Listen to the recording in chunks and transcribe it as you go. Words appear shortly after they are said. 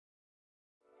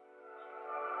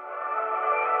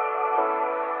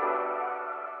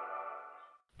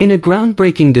In a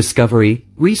groundbreaking discovery,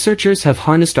 researchers have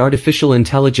harnessed artificial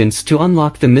intelligence to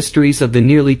unlock the mysteries of the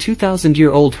nearly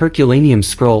 2,000-year-old Herculaneum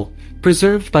scroll,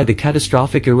 preserved by the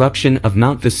catastrophic eruption of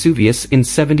Mount Vesuvius in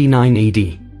 79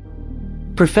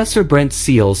 AD. Professor Brent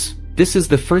Seales, this is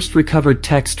the first recovered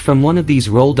text from one of these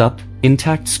rolled-up,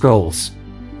 intact scrolls.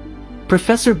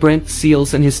 Professor Brent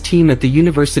Seales and his team at the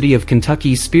University of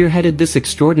Kentucky spearheaded this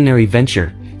extraordinary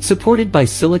venture, supported by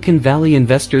Silicon Valley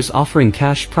investors offering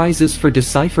cash prizes for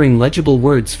deciphering legible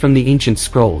words from the ancient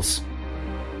scrolls.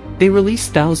 They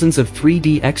released thousands of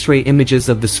 3D X-ray images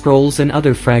of the scrolls and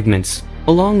other fragments,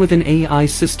 along with an AI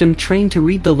system trained to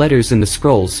read the letters in the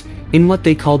scrolls, in what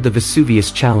they called the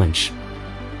Vesuvius Challenge.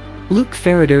 Luke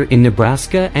Ferreter in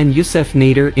Nebraska and Yusef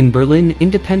Nader in Berlin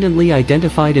independently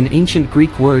identified an ancient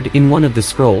Greek word in one of the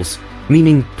scrolls,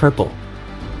 meaning purple.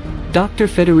 Dr.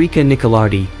 Federica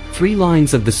Nicolardi, 3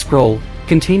 lines of the scroll,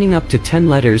 containing up to 10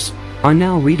 letters, are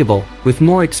now readable, with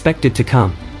more expected to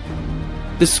come.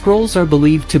 The scrolls are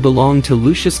believed to belong to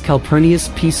Lucius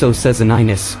Calpurnius Piso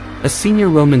Caesoninus, a senior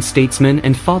Roman statesman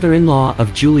and father-in-law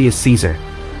of Julius Caesar.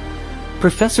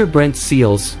 Professor Brent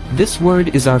Seales, this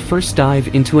word is our first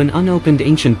dive into an unopened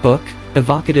ancient book,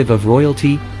 evocative of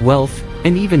royalty, wealth,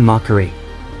 and even mockery.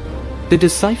 The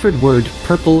deciphered word,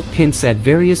 purple, hints at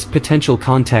various potential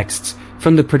contexts,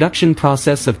 from the production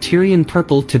process of Tyrian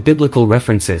purple to biblical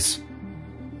references.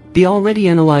 The already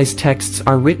analyzed texts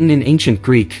are written in ancient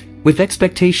Greek, with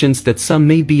expectations that some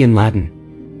may be in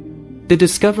Latin. The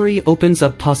discovery opens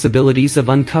up possibilities of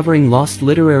uncovering lost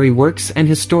literary works and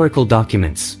historical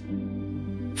documents.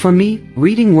 For me,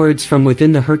 reading words from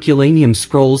within the Herculaneum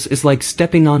scrolls is like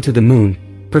stepping onto the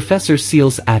moon, Professor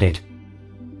Seales added.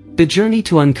 The journey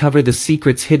to uncover the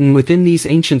secrets hidden within these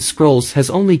ancient scrolls has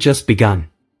only just begun.